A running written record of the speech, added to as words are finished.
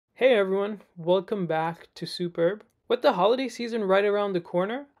Hey everyone, welcome back to Superb. With the holiday season right around the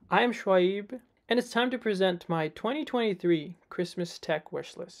corner, I am Shoaib, and it's time to present my 2023 Christmas Tech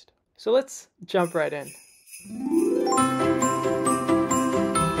Wishlist. So let's jump right in.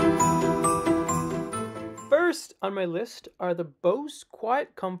 First on my list are the Bose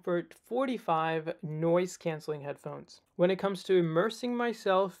Quiet Comfort 45 noise cancelling headphones. When it comes to immersing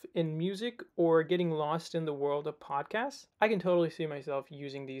myself in music or getting lost in the world of podcasts, I can totally see myself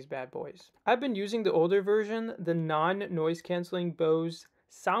using these bad boys. I've been using the older version, the non-noise cancelling Bose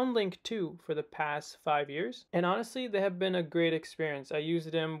SoundLink 2 for the past 5 years, and honestly they have been a great experience. I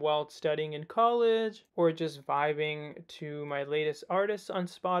used them while studying in college or just vibing to my latest artists on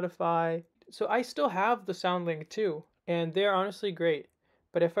Spotify. So I still have the SoundLink 2, and they're honestly great.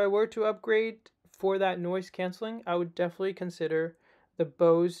 But if I were to upgrade for that noise canceling, I would definitely consider the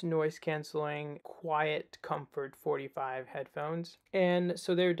Bose noise canceling Quiet Comfort 45 headphones. And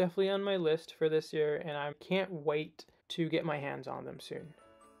so they're definitely on my list for this year, and I can't wait to get my hands on them soon.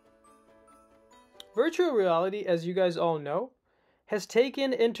 Virtual reality, as you guys all know, has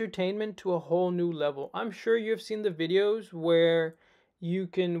taken entertainment to a whole new level. I'm sure you've seen the videos where you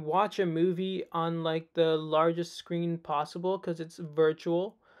can watch a movie on like the largest screen possible because it's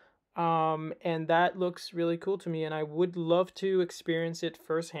virtual. And that looks really cool to me, and I would love to experience it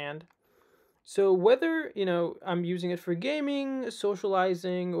firsthand. So whether, I'm using it for gaming,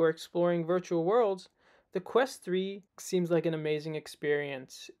 socializing, or exploring virtual worlds, the Quest 3 seems like an amazing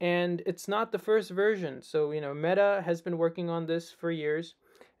experience. And it's not the first version. So, Meta has been working on this for years.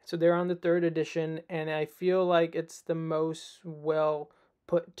 So they're on the third edition, and I feel like it's the most well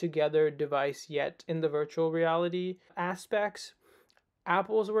put together device yet in the virtual reality aspects.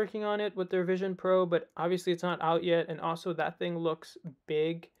 Apple's working on it with their Vision Pro, but obviously it's not out yet. And also that thing looks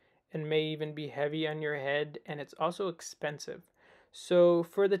big and may even be heavy on your head, and it's also expensive. So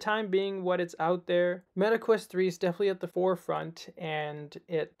for the time being, what it's out there, MetaQuest 3 is definitely at the forefront, and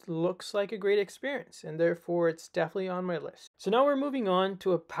it looks like a great experience, and therefore it's definitely on my list. So now we're moving on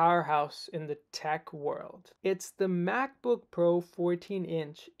to a powerhouse in the tech world. It's the MacBook Pro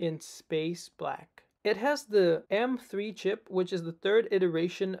 14-inch in space black. It has the M3 chip, which is the third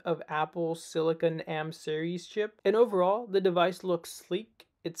iteration of Apple's Silicon M series chip, and overall the device looks sleek.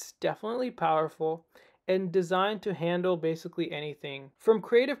 It's definitely powerful and designed to handle basically anything. From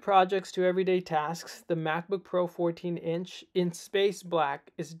creative projects to everyday tasks, the MacBook Pro 14-inch in space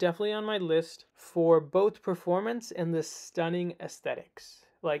black is definitely on my list for both performance and the stunning aesthetics.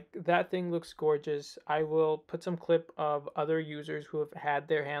 Like, that thing looks gorgeous. I will put some clip of other users who have had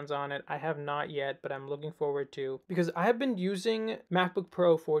their hands on it. I have not yet, but I'm looking forward to, because I have been using MacBook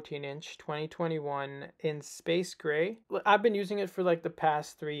Pro 14-inch 2021 in space gray. I've been using it for like the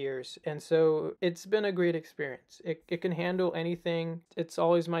past 3 years, and so it's been a great experience. It can handle anything. It's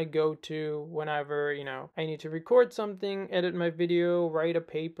always my go-to whenever, I need to record something, edit my video, write a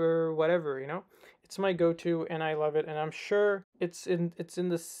paper, whatever, It's my go-to, and I love it, and I'm sure it's in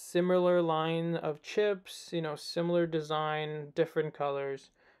the similar line of chips, similar design, different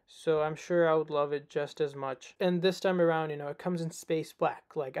colors. So I'm sure I would love it just as much. And this time around, it comes in space black.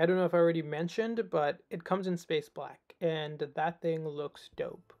 Like, I don't know if I already mentioned, but it comes in space black, and that thing looks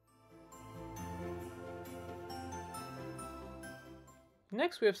dope.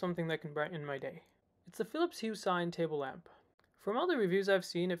 Next, we have something that can brighten my day. It's the Philips Hue Sign table lamp. From all the reviews I've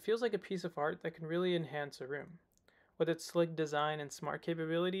seen, it feels like a piece of art that can really enhance a room. With its slick design and smart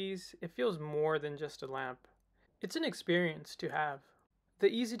capabilities, it feels more than just a lamp. It's an experience to have. The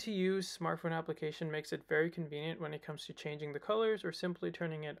easy-to-use smartphone application makes it very convenient when it comes to changing the colors or simply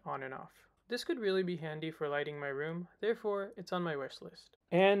turning it on and off. This could really be handy for lighting my room, therefore it's on my wish list.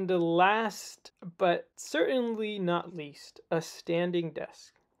 And last, but certainly not least, a standing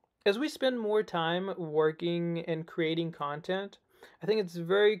desk. As we spend more time working and creating content, I think it's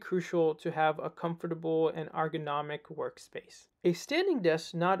very crucial to have a comfortable and ergonomic workspace. A standing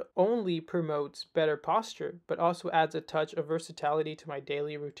desk not only promotes better posture, but also adds a touch of versatility to my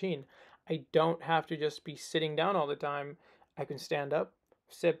daily routine. I don't have to just be sitting down all the time. I can stand up,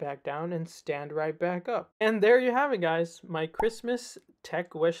 sit back down, and stand right back up. And there you have it, guys. My Christmas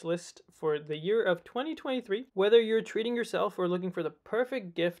tech wish list for the year of 2023. Whether you're treating yourself or looking for the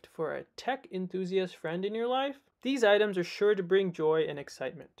perfect gift for a tech enthusiast friend in your life, these items are sure to bring joy and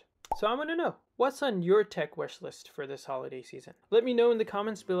excitement. So I want to know, what's on your tech wish list for this holiday season? Let me know in the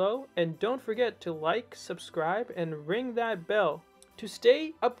comments below, and don't forget to like, subscribe, and ring that bell to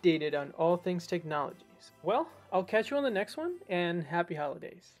stay updated on all things technologies. Well, I'll catch you on the next one, and happy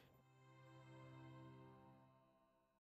holidays.